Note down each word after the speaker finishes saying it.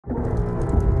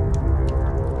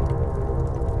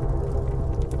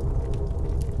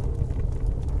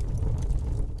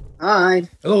Hi,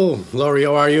 Hello, Lauri,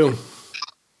 how are you?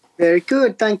 very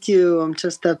good, thank you. I'm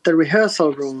just at the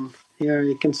rehearsal room. Here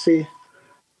you can see.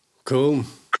 Cool.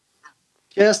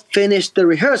 Just finished the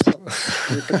rehearsals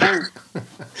with the band.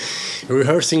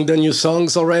 Rehearsing the new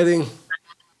songs already?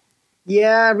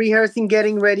 Yeah, rehearsing,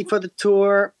 getting ready for the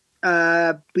tour.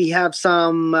 We have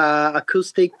some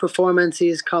acoustic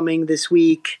performances coming this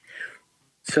week.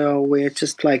 So we're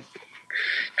just like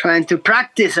trying to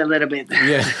practice a little bit.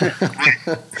 Yeah,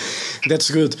 that's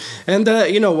good. And,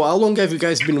 how long have you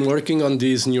guys been working on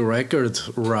this new record,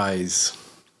 Rise?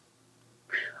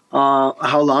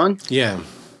 How long? Yeah,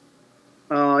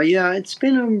 Yeah, it's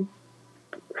been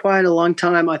quite a long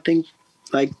time. I think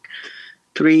like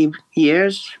 3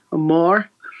 years or more.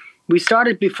 We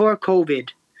started before COVID.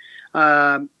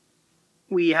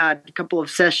 We had a couple of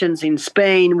sessions in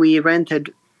Spain. We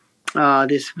rented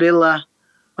this villa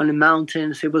on the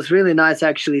mountains. It was really nice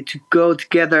actually to go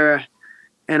together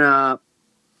in a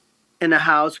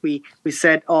house. We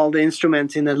set all the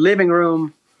instruments in the living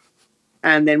room,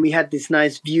 and then we had this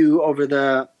nice view over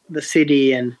the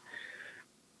city and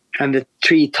the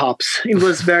treetops. It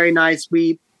was very nice.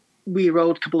 We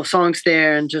wrote a couple of songs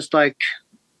there and just like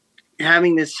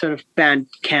having this sort of band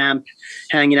camp,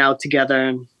 hanging out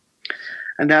together,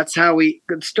 and that's how we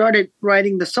started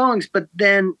writing the songs. But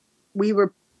then we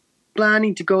were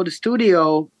planning to go to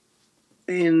studio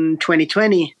in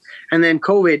 2020, and then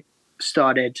COVID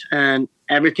started and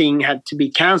everything had to be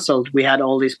canceled. We had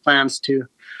all these plans to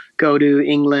go to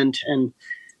England, and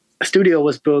a studio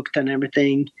was booked and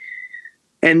everything.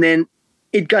 And then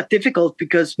it got difficult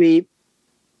because we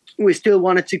still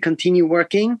wanted to continue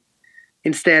working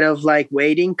instead of like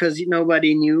waiting, because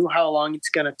nobody knew how long it's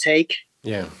going to take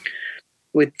yeah.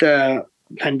 with the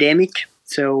pandemic.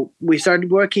 So we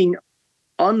started working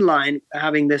online,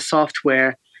 having this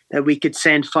software that we could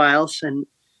send files and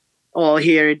all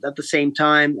hear it at the same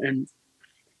time. And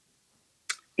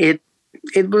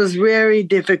it was very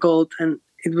difficult, and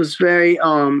it was very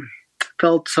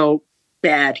felt so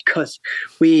bad because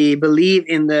we believe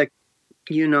in the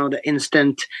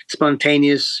instant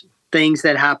spontaneous things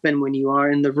that happen when you are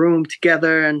in the room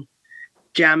together and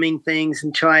jamming things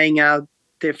and trying out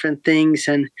different things,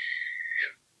 and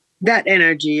that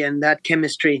energy and that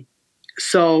chemistry.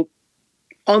 So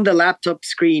on the laptop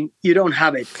screen you don't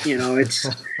have it.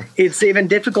 It's even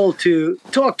difficult to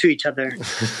talk to each other.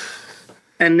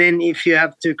 And then if you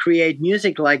have to create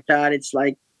music like that, it's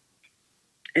like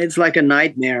a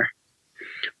nightmare.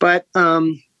 But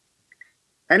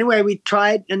anyway, we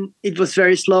tried and it was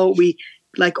very slow. We,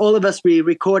 like all of us, we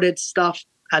recorded stuff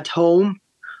at home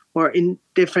or in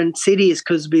different cities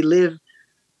because we live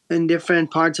in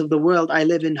different parts of the world. I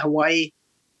live in Hawaii.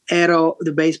 Eero,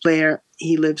 the bass player,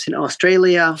 he lives in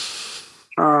Australia.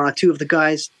 Two of the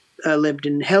guys lived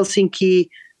in Helsinki.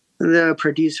 The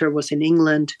producer was in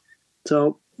England.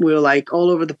 So we were like all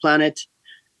over the planet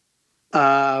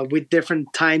with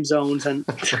different time zones, and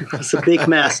it was a big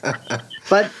mess.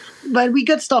 But we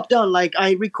got stuff done. Like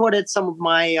I recorded some of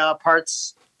my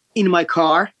parts in my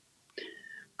car.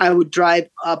 I would drive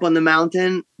up on the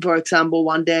mountain, for example,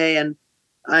 one day, and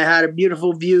I had a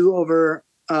beautiful view over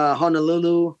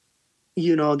Honolulu,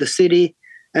 the city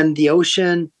and the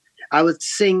ocean. I would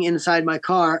sing inside my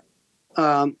car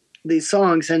these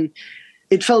songs, and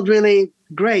it felt really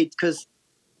great because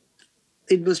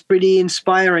it was pretty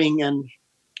inspiring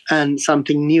and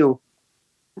something new.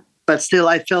 But still,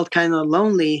 I felt kind of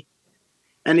lonely,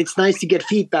 and it's nice to get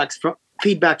feedback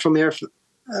from your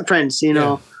friends,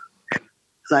 Yeah.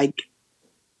 like.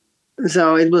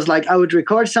 So it was like I would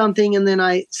record something and then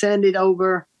I send it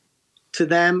over to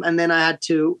them, and then I had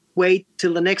to wait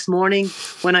till the next morning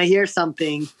when I hear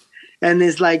something, and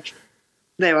it's like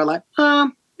they were like,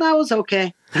 that was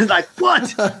okay. Like,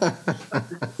 what?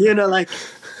 Like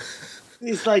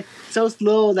it's like so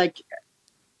slow. Like,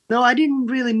 no, I didn't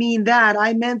really mean that.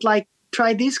 I meant like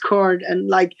try this chord, and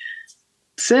like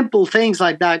simple things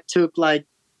like that took like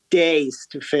days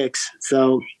to fix.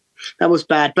 So that was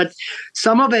bad. But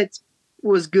some of it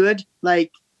was good.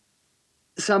 Like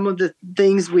some of the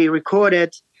things we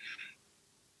recorded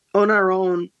on our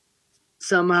own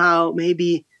somehow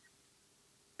maybe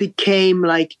became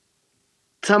like,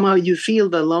 somehow you feel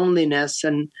the loneliness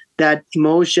and that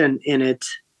emotion in it.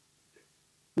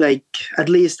 Like, at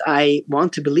least I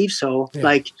want to believe so. Yeah.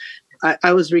 Like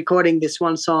I was recording this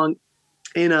one song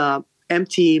in a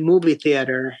empty movie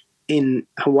theater in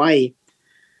Hawaii.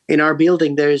 In our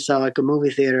building, there's like a movie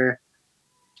theater.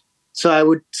 So I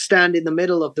would stand in the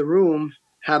middle of the room,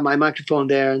 have my microphone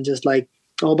there, and just like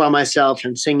all by myself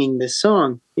and singing this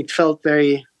song. It felt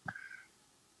very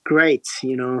great,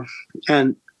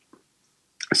 and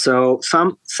So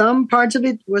some parts of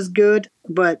it was good,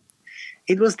 but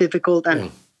it was difficult,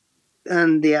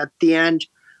 and at the end,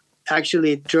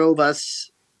 actually it drove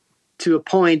us to a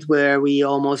point where we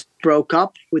almost broke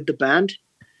up with the band.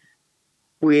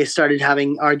 We started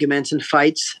having arguments and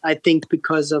fights, I think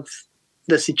because of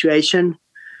the situation,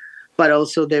 but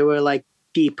also there were like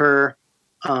deeper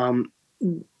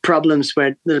problems were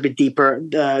a little bit deeper.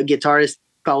 The guitarist,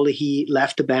 Pauli, he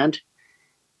left the band,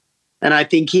 and I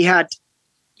think he had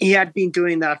been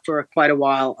doing that for quite a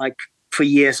while, like for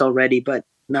years already, but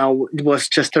now it was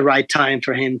just the right time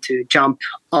for him to jump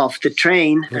off the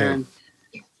train.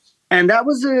 And that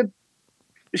was a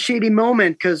shitty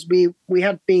moment because we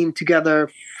had been together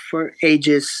for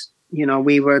ages. You know,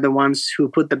 we were the ones who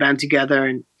put the band together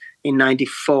in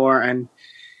 94,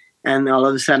 and all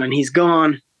of a sudden he's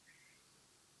gone.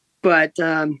 But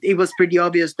it was pretty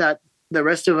obvious that the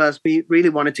rest of us, we really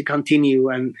wanted to continue,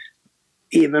 and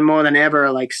even more than ever,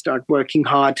 like start working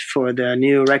hard for the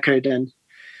new record. And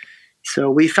so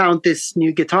we found this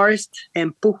new guitarist,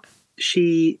 Empu.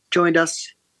 She joined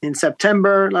us in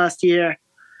September last year.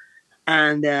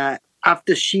 And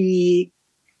after she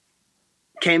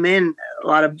came in, a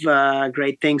lot of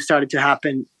great things started to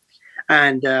happen.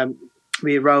 And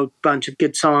we wrote a bunch of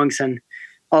good songs, and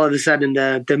all of a sudden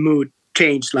the mood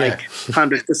changed like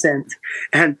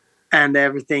 100%. And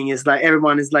everything is like,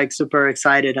 everyone is like super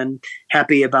excited and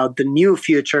happy about the new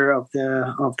future of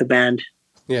the band.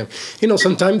 Yeah, you know,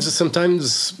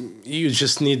 sometimes you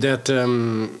just need that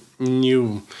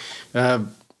new,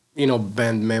 you know,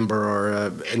 band member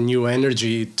or a new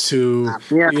energy to,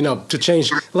 you know, to change.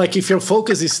 Like if your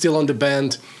focus is still on the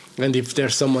band, and if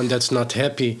there's someone that's not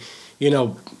happy, you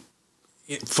know,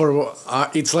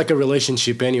 it's like a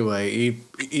relationship anyway.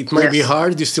 It might be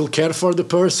hard. You still care for the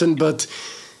person, but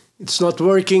it's not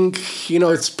working, you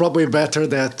know, it's probably better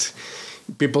that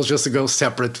people just go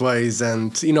separate ways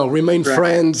and, you know, remain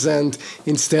friends, and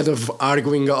instead of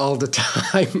arguing all the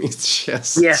time, it's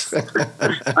just... Yes,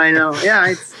 I know.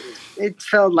 Yeah, it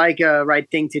felt like a right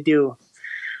thing to do.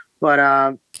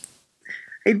 But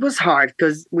it was hard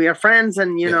because we are friends,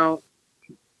 and, you know,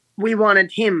 we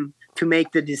wanted him to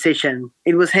make the decision.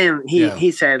 It was him.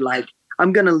 He said, like,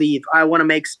 I'm going to leave. I want to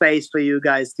make space for you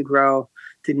guys to grow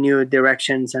to new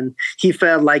directions. And he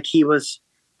felt like he was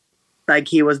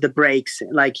the brakes,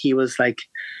 like he was like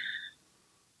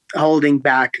holding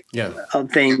back of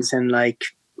things, and like,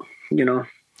 you know.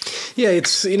 Yeah,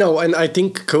 it's, you know, and I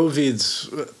think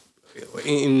COVID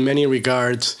in many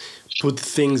regards put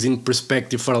things in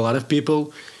perspective for a lot of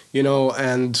people, you know,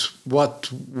 and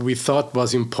what we thought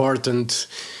was important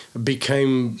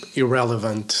became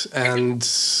irrelevant, and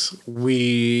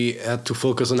we had to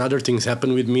focus on other things.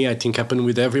 Happened with me, I think happened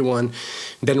with everyone.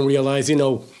 Then realize, you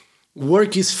know,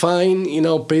 work is fine, you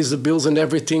know, pays the bills and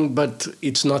everything, but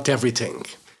it's not everything.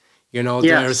 You know,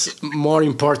 there's more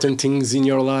important things in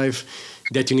your life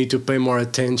that you need to pay more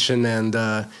attention and,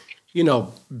 you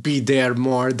know, be there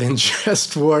more than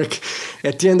just work.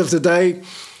 At the end of the day,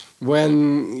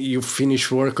 when you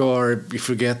finish work, or if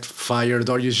you get fired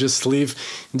or you just leave,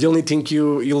 the only thing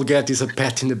you'll get is a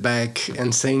pat in the back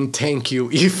and saying thank you,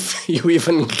 if you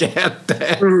even get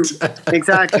that.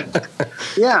 Exactly.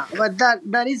 Yeah, but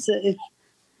that is,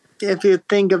 if you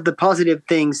think of the positive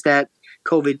things that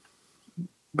COVID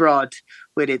brought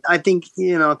with it, I think,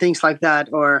 you know, things like that,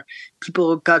 or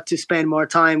people got to spend more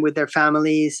time with their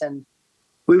families, and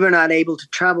we were not able to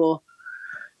travel.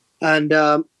 And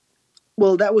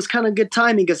well, that was kind of good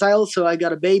timing because I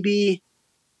got a baby,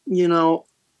 you know,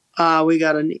 we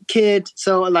got a kid.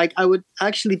 So like I would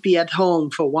actually be at home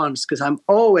for once, because I'm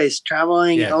always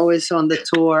traveling, always on the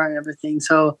tour and everything.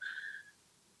 So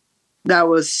that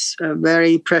was a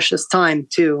very precious time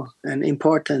too, and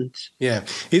important. Yeah,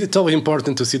 it's always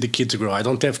important to see the kids grow. I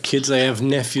don't have kids, I have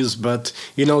nephews, but,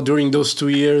 you know, during those 2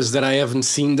 years that I haven't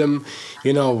seen them,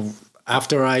 you know,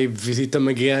 after I visit them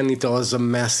again, it was a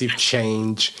massive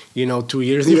change, you know, 2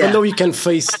 years, even though you can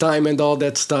FaceTime and all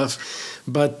that stuff.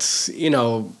 But, you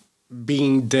know,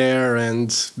 being there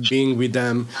and being with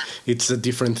them, it's a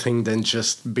different thing than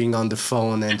just being on the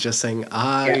phone and just saying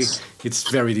hi. It's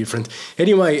very different.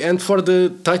 Anyway, and for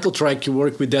the title track, you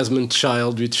work with Desmond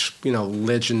Child, which, you know,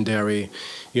 legendary,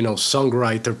 you know,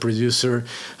 songwriter, producer.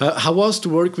 How was to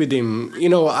work with him? You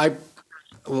know,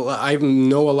 I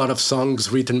know a lot of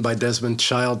songs written by Desmond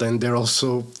Child, and they're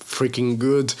also freaking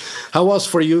good. How was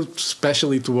for you,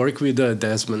 especially, to work with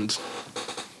Desmond?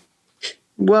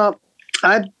 Well,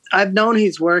 I've known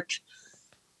his work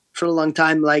for a long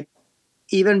time. Like,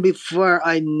 even before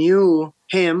I knew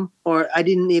him, or I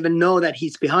didn't even know that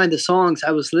he's behind the songs,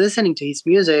 I was listening to his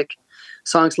music.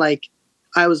 Songs like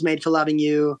I Was Made for Loving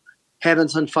You,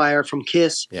 Heaven's on Fire from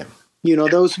Kiss. Yeah. You know,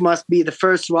 those must be the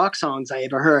first rock songs I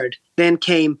ever heard. Then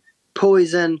came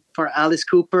Poison for Alice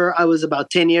Cooper. I was about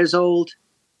 10 years old.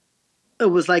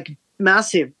 It was like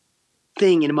massive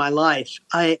thing in my life.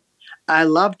 I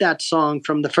loved that song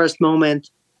from the first moment.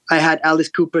 I had Alice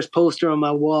Cooper's poster on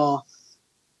my wall.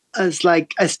 It's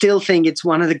like, I still think it's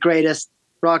one of the greatest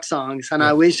rock songs, and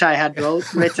I wish I had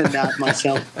written that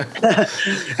myself.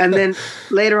 And then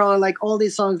later on, like all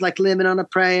these songs like Living on a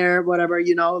Prayer, whatever,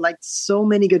 you know, like so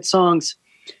many good songs.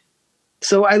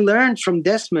 So I learned from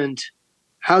Desmond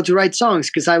how to write songs,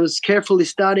 because I was carefully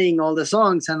studying all the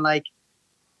songs and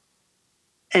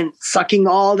sucking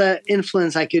all the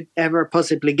influence I could ever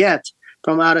possibly get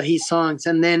from out of his songs.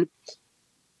 And then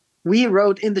we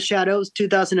wrote In the Shadows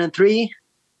 2003,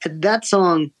 and that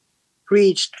song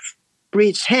reached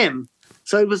him.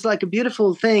 So it was like a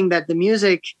beautiful thing that the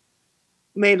music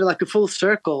made like a full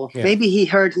circle. Yeah. Maybe he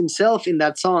heard himself in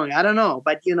that song. I don't know.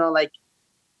 But, you know, like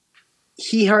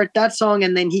he heard that song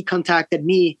and then he contacted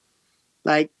me,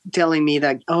 like telling me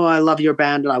that, oh, I love your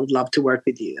band and I would love to work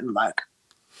with you. And like,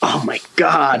 oh my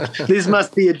God, this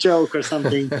must be a joke or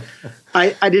something.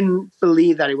 I didn't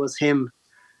believe that it was him,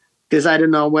 because I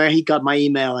don't know where he got my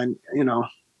email, and, you know,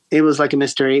 it was like a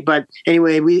mystery. But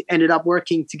anyway, we ended up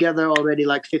working together already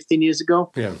like 15 years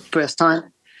ago, first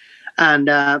time. And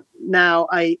now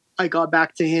I got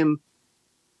back to him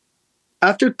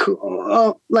after at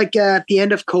the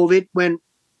end of COVID, when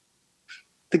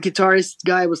the guitarist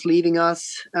guy was leaving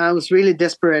us. I was really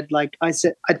desperate. Like I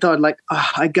thought like,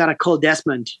 oh, I gotta call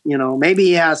Desmond, you know, maybe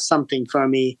he has something for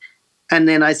me. And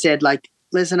then I said like,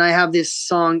 listen, I have this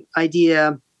song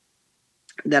idea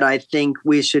that I think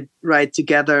we should write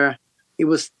together. It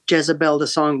was Jezebel, the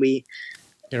song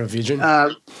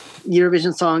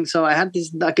Eurovision song. So I had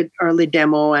this like an early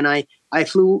demo, and I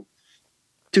flew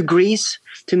to Greece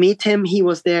to meet him. He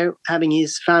was there having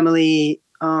his family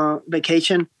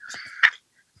vacation.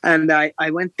 And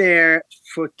I went there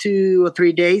for 2 or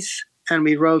 3 days, and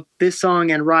we wrote this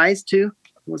song, and Rise too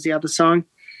was the other song.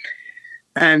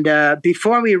 And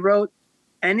before we wrote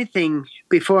anything,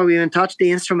 before we even touched the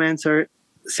instruments or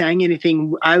sang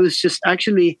anything, I was just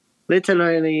actually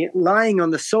literally lying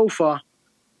on the sofa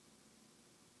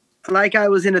like I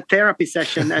was in a therapy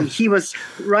session, and he was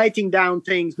writing down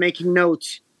things, making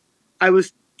notes. I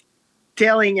was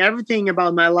telling everything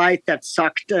about my life that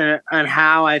sucked and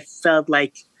how I felt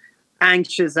like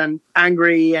anxious and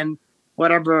angry and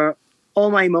whatever, all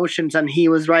my emotions, and he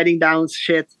was writing down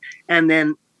shit, and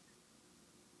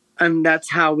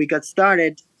that's how we got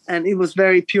started. And it was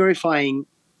very purifying,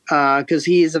 because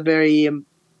he is a very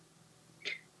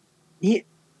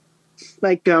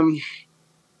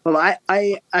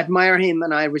I admire him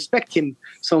and I respect him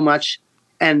so much.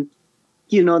 And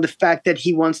you know, the fact that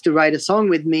he wants to write a song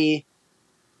with me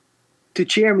to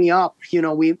cheer me up, you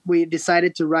know, we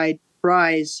decided to write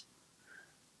Rise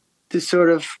to sort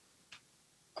of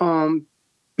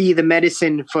be the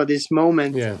medicine for this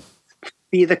moment,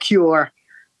 be the cure.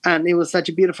 And it was such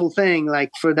a beautiful thing.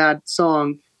 Like for that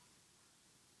song,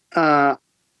 I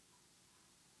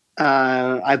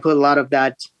put a lot of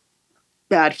that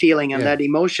bad feeling and that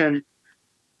emotion,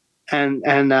 and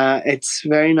it's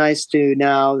very nice to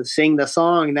now sing the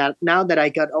song that now that I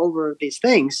got over these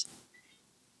things,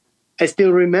 I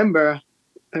still remember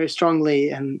very strongly,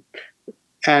 and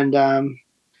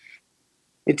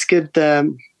it's good.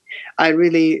 I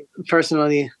really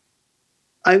personally,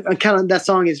 I kind of, that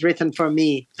song is written for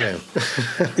me to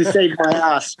save my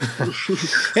ass.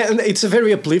 And it's a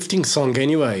very uplifting song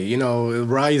anyway, you know,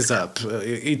 rise up.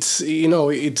 It's, you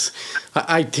know,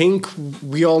 I think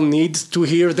we all need to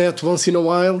hear that once in a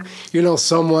while, you know,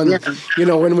 someone, you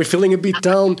know, when we're feeling a bit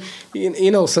down,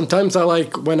 you know, sometimes I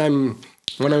like when I'm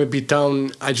a bit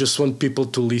down, I just want people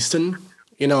to listen.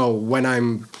 You know, when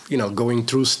I'm, you know, going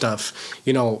through stuff,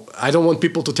 you know, I don't want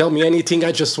people to tell me anything.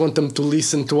 I just want them to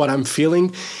listen to what I'm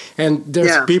feeling. And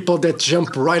there's people that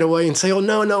jump right away and say, oh,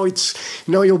 no,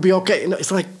 you'll be okay. You know,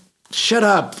 it's like, shut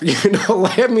up, you know,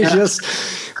 let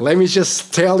me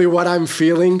just tell you what I'm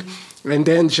feeling, and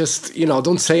then just, you know,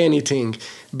 don't say anything.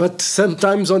 But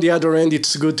sometimes on the other end,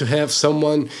 it's good to have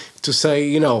someone to say,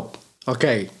 you know,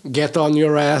 okay, get on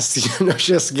your ass, you know,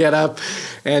 just get up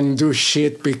and do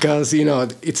shit, because, you know,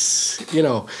 it's, you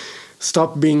know,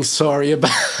 stop being sorry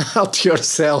about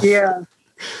yourself. Yeah.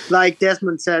 Like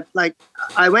Desmond said, like,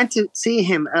 I went to see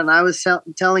him and I was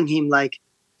telling him, like,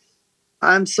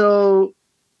 I'm so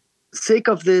sick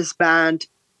of this band.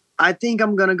 I think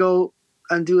I'm going to go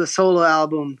and do a solo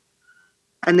album.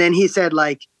 And then he said,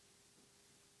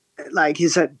 he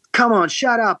said, come on,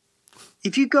 shut up.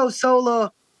 If you go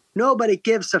solo, nobody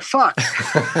gives a fuck.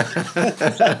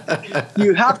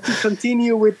 You have to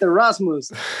continue with the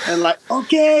Rasmus. And like,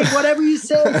 okay, whatever you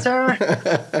say, sir.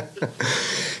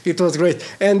 It was great.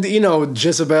 And, you know,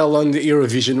 Jezebel on the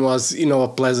Eurovision was, you know, a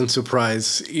pleasant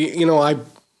surprise. You know, I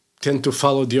tend to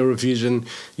follow the Eurovision,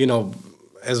 you know,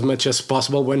 as much as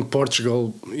possible. When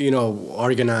Portugal, you know,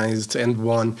 organized and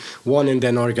won and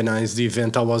then organized the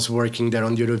event, I was working there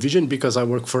on the Eurovision because I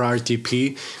work for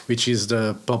RTP, which is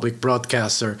the public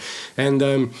broadcaster.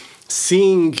 And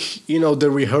seeing, you know,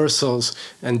 the rehearsals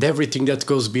and everything that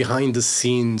goes behind the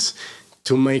scenes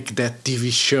to make that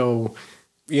TV show,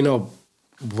 you know,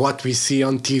 what we see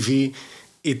on TV,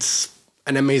 it's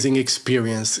an amazing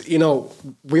experience. You know,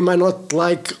 we might not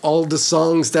like all the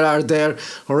songs that are there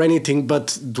or anything,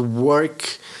 but the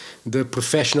work, the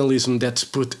professionalism that's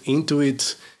put into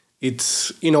it,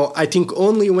 it's, you know, I think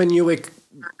only when you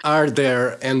are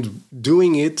there and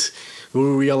doing it, we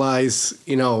realize,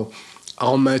 you know,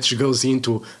 how much goes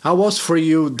into. How was for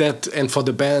you that, and for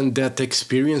the band, that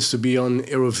experience to be on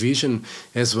Eurovision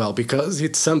as well? Because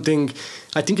it's something,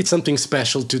 I think it's something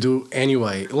special to do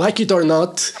anyway. Like it or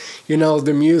not, you know,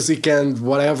 the music and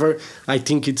whatever, I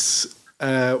think it's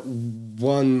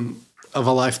one of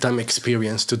a lifetime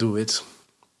experience to do it.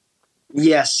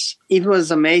 Yes, it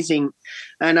was amazing.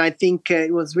 And I think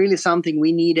it was really something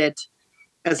we needed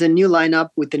as a new lineup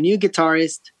with the new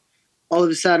guitarist. All of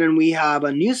a sudden we have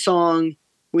a new song,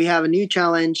 we have a new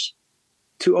challenge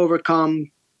to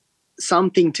overcome,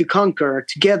 something to conquer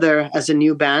together as a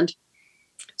new band.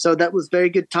 So that was very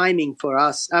good timing for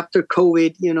us after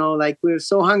COVID. You know, like we were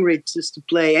so hungry just to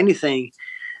play anything,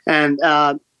 and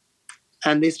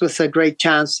this was a great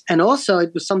chance. And also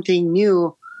it was something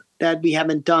new that we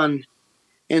haven't done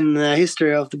in the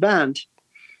history of the band.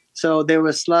 So there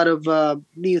was a lot of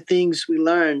new things we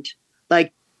learned.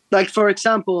 Like for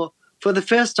example, for the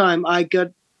first time, I got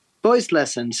voice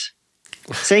lessons,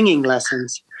 singing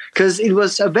lessons, because it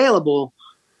was available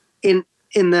in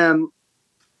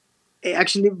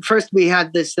actually, first we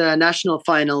had this national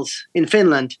finals in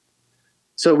Finland.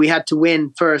 So we had to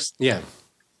win first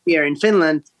here in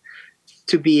Finland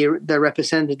to be the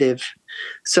representative.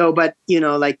 So, but, you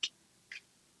know, like,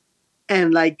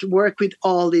 and like work with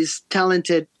all these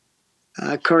talented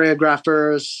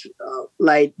choreographers,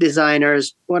 light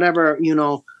designers, whatever, you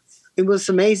know. It was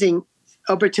amazing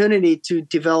opportunity to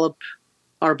develop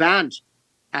our band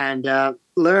and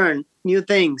learn new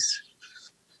things.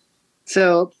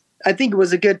 So I think it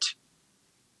was a good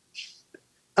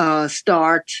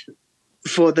start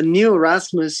for the new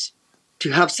Rasmus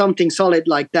to have something solid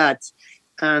like that.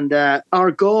 And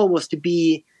our goal was to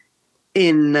be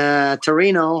in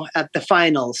Torino at the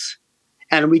finals.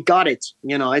 And we got it.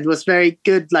 You know, it was very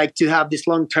good, like, to have this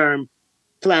long-term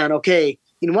plan. Okay,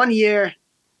 in 1 year,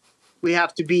 we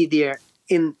have to be there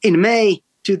in May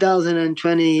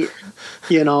 2020.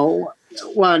 You know,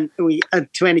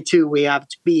 22 we have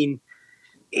to be in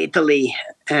Italy,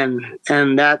 and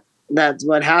that's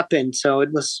what happened. So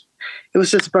it was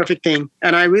just a perfect thing,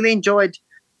 and I really enjoyed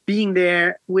being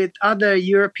there with other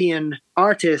European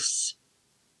artists,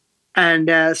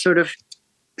 and sort of,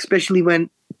 especially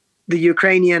when the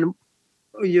Ukrainian,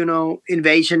 you know,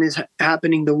 invasion is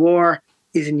happening, the war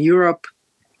is in Europe.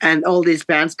 And all these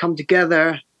bands come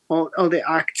together, all the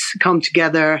acts come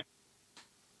together.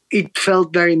 It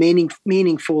felt very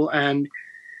meaningful and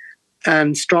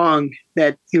strong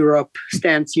that Europe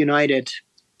stands united.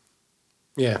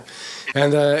 Yeah.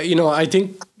 And, you know, I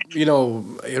think, you know,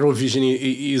 Eurovision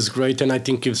is great, and I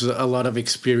think gives a lot of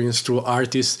experience to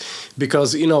artists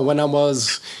because, you know, when I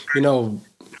was, you know,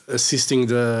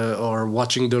 assisting or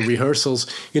watching the rehearsals,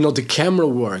 you know, the camera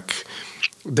work,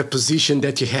 the position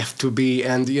that you have to be,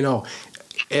 and, you know,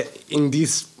 in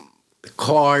these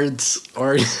chords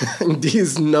or in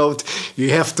this note,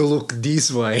 you have to look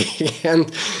this way.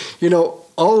 And, you know,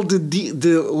 all the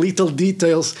little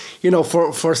details, you know,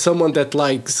 for someone that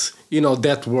likes, you know,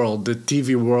 that world, the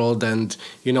TV world, and,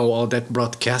 you know, all that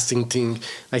broadcasting thing,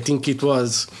 I think it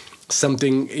was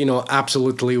something, you know,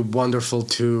 absolutely wonderful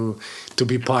to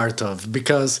be part of.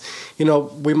 Because, you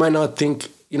know, we might not think,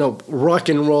 you know, rock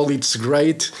and roll, it's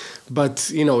great, but,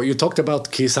 you know, you talked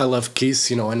about Kiss. I love Kiss,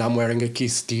 you know, and I'm wearing a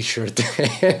Kiss t-shirt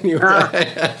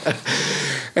anyway.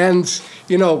 And,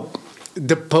 you know,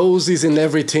 the poses and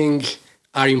everything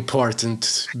are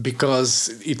important because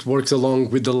it works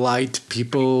along with the light,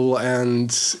 people,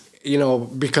 and, you know,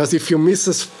 because if you miss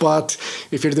a spot,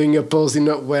 if you're doing a pose in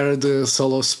where the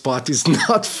solo spot is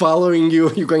not following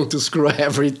you, you're going to screw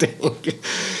everything.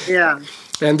 Yeah.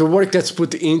 And the work that's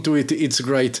put into it, it's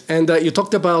great. And you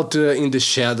talked about In the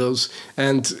Shadows.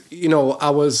 And, you know,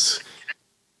 I was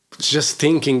just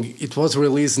thinking, it was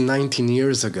released 19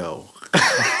 years ago.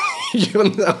 You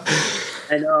know,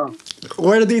 I know.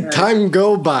 where did time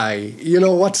go by? You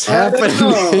know, what's happening?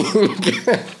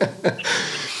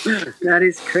 That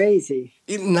is crazy.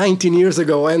 19 years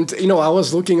ago, and you know, I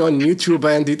was looking on YouTube,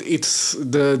 and it's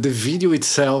the video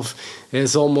itself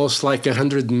has almost like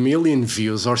 100 million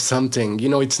views or something. You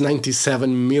know, it's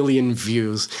 97 million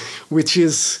views, which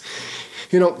is,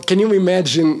 you know, can you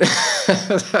imagine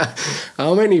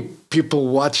how many people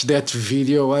watch that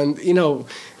video? And you know,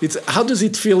 it's, how does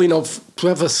it feel, you know, to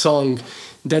have a song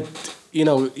that, you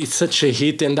know, it's such a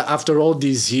hit, and after all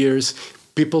these years,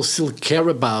 people still care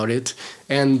about it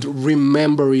and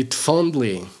remember it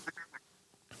fondly?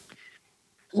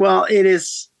 Well,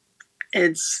 it's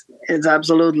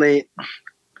absolutely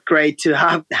great to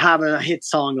have a hit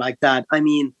song like that. I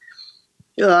mean,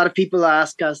 a lot of people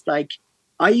ask us like,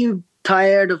 "Are you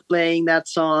tired of playing that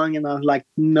song?" And I'm like,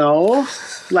 "No."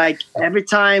 Like every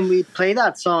time we play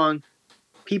that song,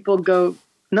 people go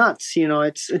nuts. You know,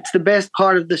 it's the best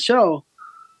part of the show.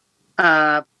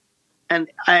 And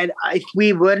if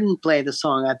we wouldn't play the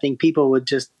song, I think people would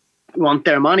just want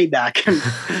their money back and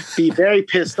be very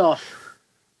pissed off.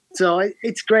 So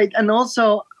it's great. And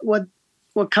also what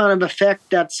kind of effect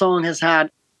that song has had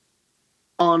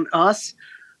on us.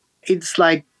 It's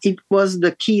like it was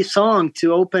the key song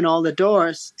to open all the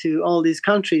doors to all these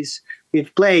countries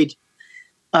we've played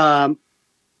ever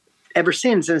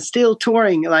since, and still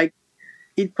touring. Like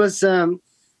it was a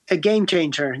game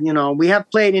changer. You know, we have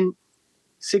played in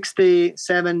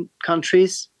 67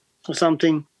 countries or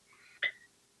something,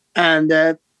 and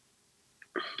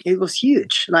it was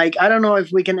huge. Like I don't know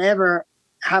if we can ever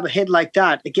have a hit like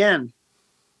that again.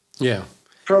 Yeah,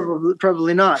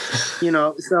 probably not. You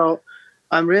know, so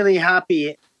I'm really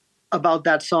happy about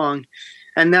that song.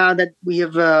 And now that we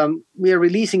are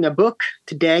releasing a book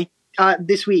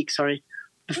this week, sorry,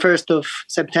 the 1st of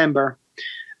September,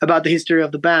 about the history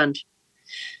of the band,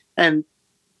 and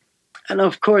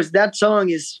of course, that song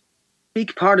is a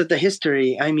big part of the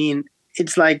history. I mean,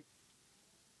 it's like,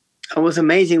 it was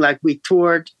amazing. Like we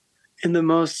toured in the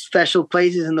most special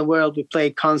places in the world. We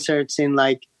played concerts in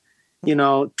like, you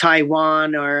know,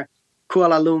 Taiwan or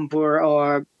Kuala Lumpur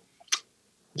or,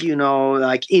 you know,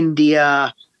 like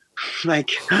India,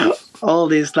 like all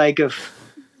these like of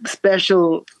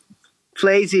special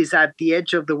places at the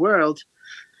edge of the world.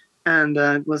 And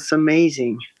it was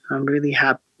amazing. I'm really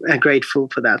happy. Grateful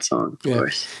for that song, of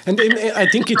course. And I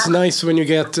think it's nice when you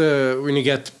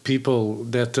get people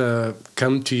that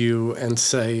come to you and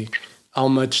say how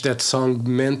much that song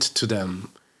meant to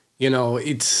them. You know,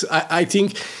 it's I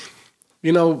think,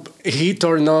 you know, hit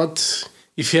or not,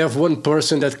 if you have one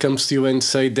person that comes to you and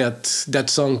say that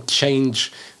that song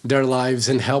changed their lives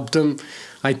and helped them,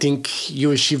 I think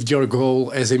you achieved your goal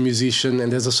as a musician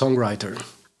and as a songwriter.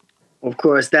 Of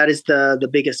course, that is the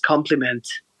biggest compliment.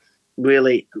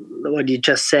 Really, what you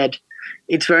just said,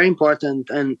 it's very important.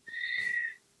 And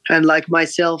like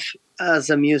myself as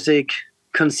a music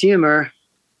consumer,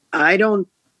 I don't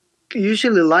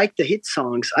usually like the hit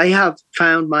songs. I have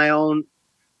found my own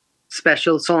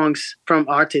special songs from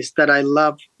artists that I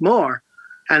love more,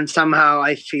 and somehow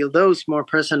I feel those more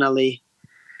personally.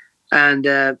 And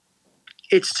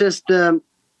it's just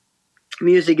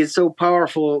music is so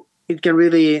powerful. It can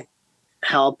really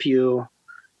help you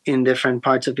in different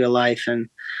parts of your life. And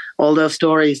all those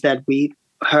stories that we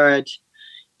heard,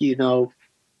 you know,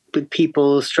 with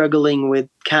people struggling with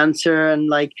cancer and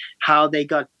like how they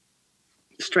got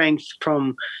strength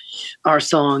from our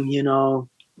song, you know,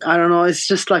 I don't know, it's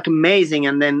just like amazing.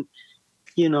 And then,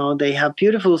 you know, they have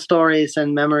beautiful stories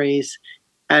and memories,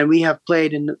 and we have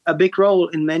played a big role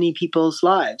in many people's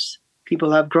lives.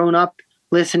 People have grown up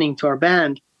listening to our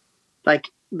band like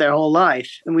their whole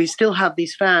life, and we still have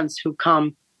these fans who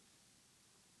come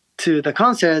to the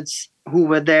concerts who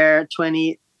were there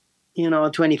 25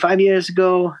 years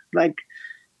ago. Like,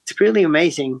 it's really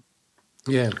amazing.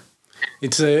 Yeah,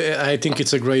 I think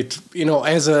it's a great, you know,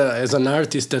 as an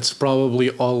artist, that's probably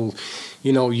all,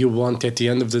 you know, you want at the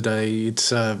end of the day.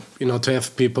 It's you know, to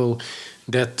have people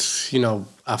that, you know,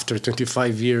 after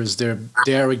 25 years they're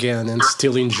there again and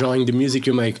still enjoying the music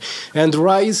you make. And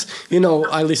Rise, you know,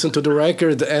 I listened to the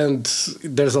record and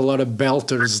there's a lot of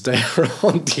belters there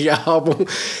on the album,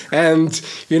 and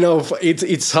you know,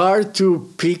 it's hard to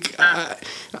pick.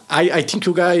 I think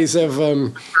you guys have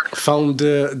found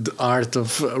the art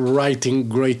of writing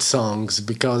great songs,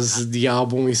 because the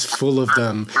album is full of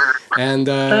them, and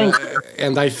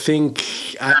I think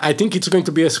it's going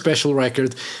to be a special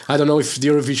record. I don't know if the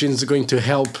Eurovision is going to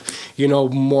help help, you know,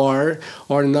 more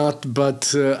or not.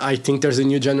 But I think there's a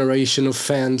new generation of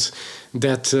fans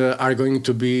that are going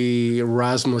to be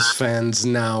Rasmus fans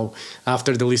now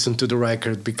after they listen to the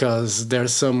record, because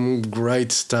there's some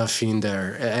great stuff in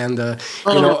there. And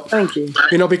you know, thank you.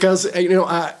 You know, because you know,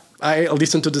 I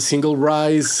listened to the single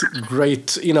Rise,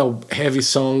 great, you know, heavy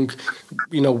song,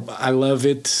 you know, I love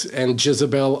it, and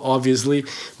Jezebel obviously,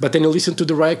 but then you listen to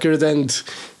the record and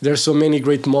there's so many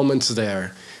great moments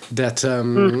there that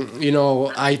you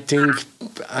know, I think,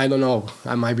 I don't know,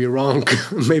 I might be wrong,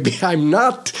 maybe I'm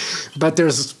not, but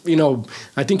there's, you know,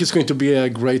 I think it's going to be a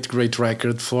great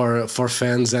record for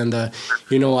fans. And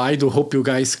you know, I do hope you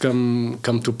guys come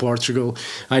to Portugal.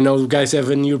 I know you guys have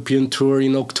an European tour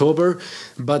in October,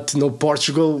 but no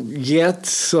Portugal yet.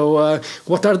 So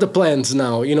what are the plans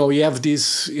now? You know, you have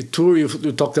this tour, you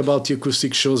talked about the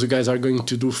acoustic shows you guys are going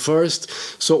to do first.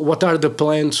 So what are the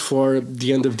plans for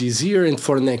the end of this year and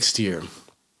for next year?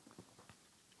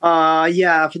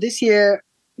 Yeah, for this year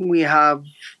we have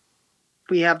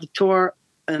the tour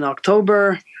in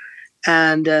October,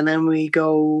 and then we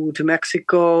go to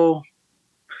Mexico,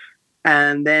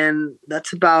 and then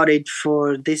that's about it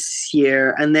for this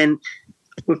year. And then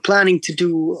we're planning to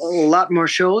do a lot more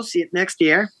shows next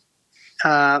year.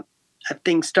 I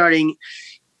think starting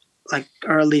like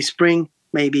early spring,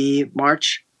 maybe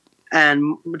March,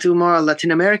 and do more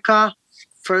Latin America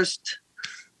first,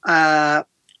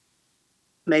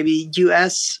 maybe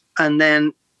US, and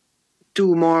then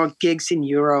do more gigs in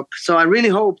Europe. So I really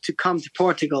hope to come to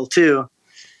Portugal too.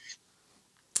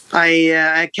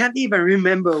 I can't even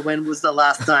remember when was the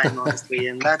last time, honestly,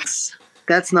 and that's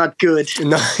not good.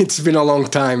 No, it's been a long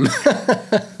time.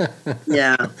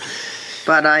 Yeah,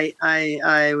 but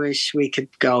I wish we could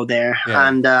go there. Yeah.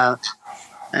 And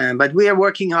but we are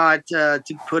working hard to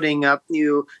putting up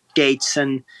new dates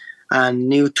and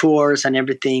new tours and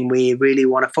everything. We really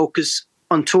want to focus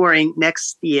on touring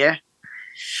next year,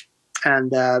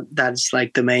 and that's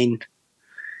like the main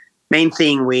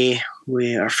thing we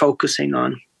are focusing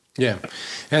on. Yeah.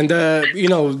 And you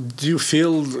know, do you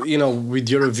feel, you know, with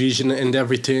Eurovision and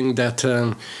everything that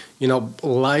you know,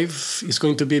 life is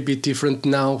going to be a bit different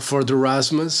now for the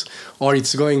Rasmus, or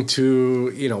it's going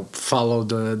to, you know, follow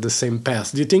the same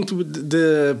path? Do you think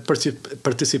the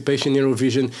participation in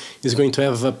Eurovision is going to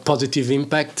have a positive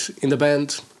impact in the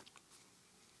band?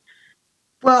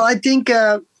 Well, I think,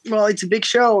 well, it's a big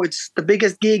show. It's the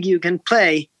biggest gig you can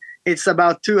play. It's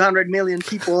about 200 million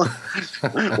people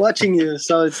watching you.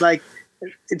 So it's like,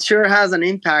 it sure has an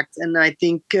impact. And I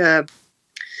think for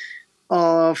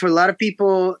a lot of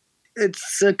people,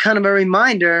 it's a kind of a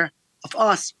reminder of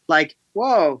us. Like,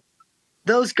 whoa,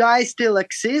 those guys still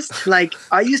exist. Like,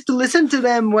 I used to listen to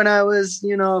them when I was,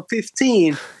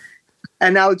 15.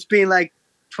 And now it's been like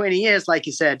 20 years, like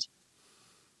you said.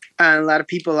 And a lot of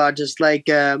people are just like,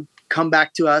 come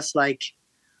back to us like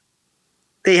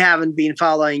they haven't been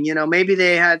following, maybe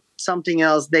they had something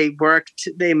else. They worked,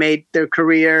 they made their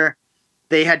career,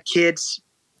 they had kids,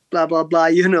 blah, blah, blah,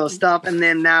 stuff. And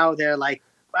then now they're like,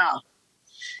 wow.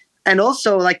 And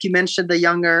also, like you mentioned, the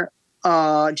younger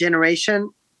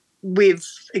generation, we've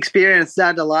experienced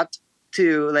that a lot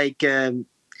too.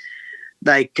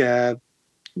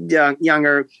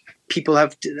 Younger people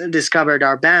have discovered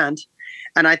our band.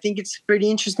 And I think it's pretty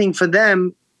interesting for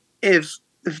them if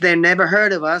they never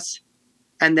heard of us,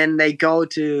 and then they go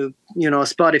to,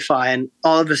 Spotify, and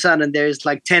all of a sudden there's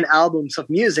like 10 albums of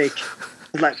music.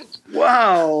 It's like,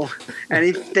 wow. And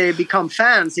if they become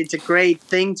fans, it's a great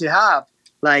thing to have,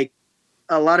 like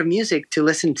a lot of music to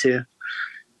listen to.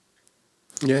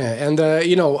 Yeah, and,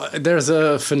 there's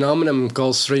a phenomenon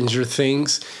called Stranger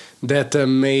Things that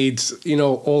made,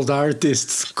 old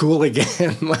artists cool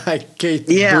again, like Kate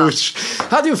Bush.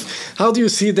 How do you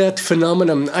see that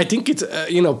phenomenon? I think it's,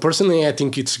 personally, I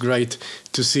think it's great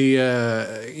to see,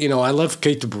 I love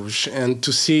Kate Bush, and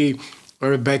to see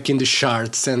her back in the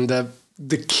charts, and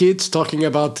the kids talking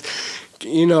about,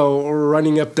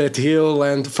 running up that hill.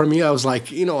 And for me, I was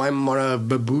like, I'm more a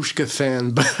Babushka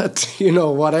fan, but,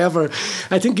 whatever.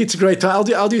 I think it's great. How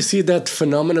do you see that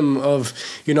phenomenon of,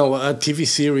 a TV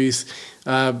series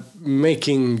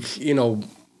making,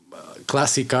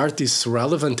 classic artists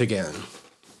relevant again?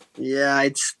 Yeah,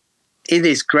 it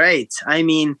is great. I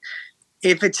mean,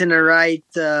 if it's in the right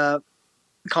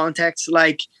context,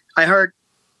 like I heard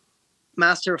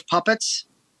Master of Puppets,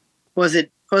 was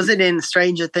it in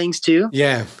Stranger Things too?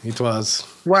 Yeah, it was.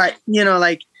 What,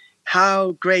 like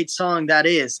how great song that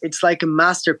is. It's like a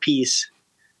masterpiece.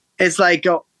 It's like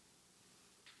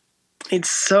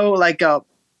it's so like a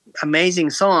amazing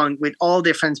song with all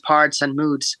different parts and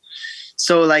moods.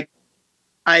 So like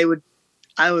I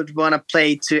I would want to play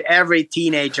to every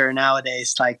teenager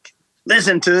nowadays, like,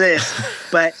 listen to this.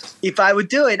 But if I would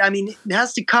do it, I mean, it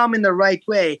has to come in the right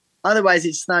way. Otherwise,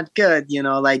 it's not good, you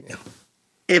know. Like,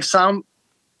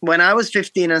 when I was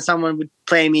 15 and someone would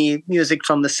play me music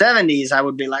from the 70s, I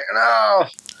would be like, no,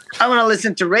 I want to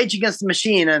listen to Rage Against the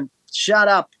Machine, and shut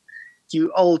up,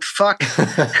 you old fuck.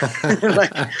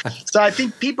 Like, so I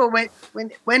think people, when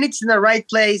it's in the right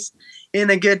place, in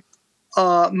a good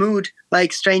mood,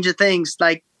 like Stranger Things,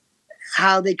 like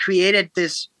how they created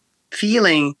this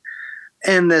feeling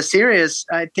in the series,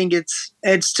 I think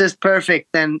it's just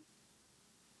perfect, and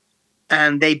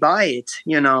they buy it,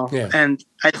 you know. Yeah. And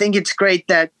I think it's great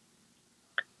that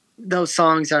those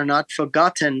songs are not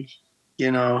forgotten,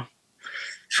 you know.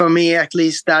 For me, at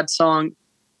least, that song,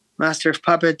 Master of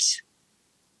Puppets,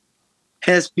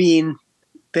 has been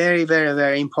very, very,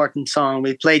 very important song.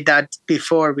 We played that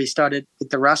before we started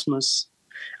with the Rasmus.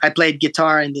 I played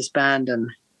guitar in this band, and,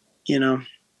 you know.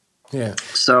 Yeah.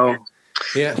 So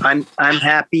yeah, I'm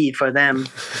happy for them.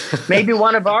 Maybe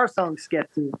one of our songs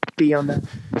get to be on that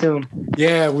tune.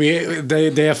 Yeah,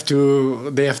 they have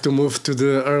to move to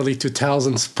the early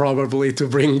 2000s probably to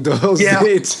bring those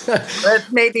hits. But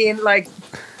maybe in like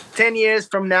 10 years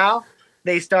from now,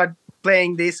 they start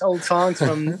playing these old songs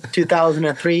from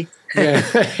 2003. Yeah,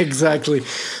 exactly.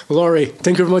 Lauri,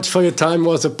 thank you very much for your time. It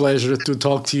was a pleasure to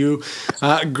talk to you.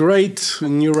 Great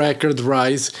new record,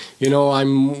 Rise. You know,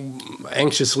 I'm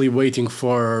anxiously waiting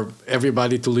for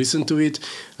everybody to listen to it.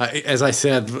 As I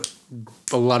said,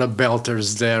 a lot of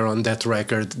belters there on that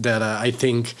record that I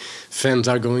think fans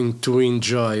are going to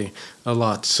enjoy a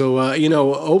lot. So, you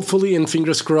know, hopefully, and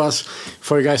fingers crossed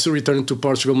for you guys to return to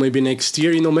Portugal maybe next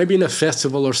year, you know, maybe in a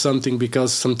festival or something,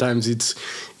 because sometimes it's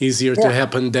easier to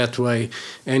happen that way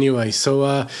anyway.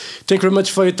 So thank you very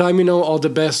much for your time. You know, all the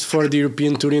best for the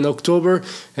European tour in October,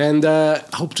 and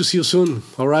hope to see you soon.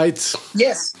 All right?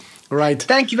 Yes. All right.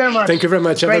 Thank you very much. Thank you very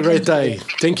much. Have a great day.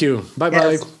 Thank you.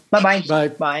 Bye-bye. Yes. Bye-bye. Bye.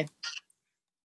 Bye.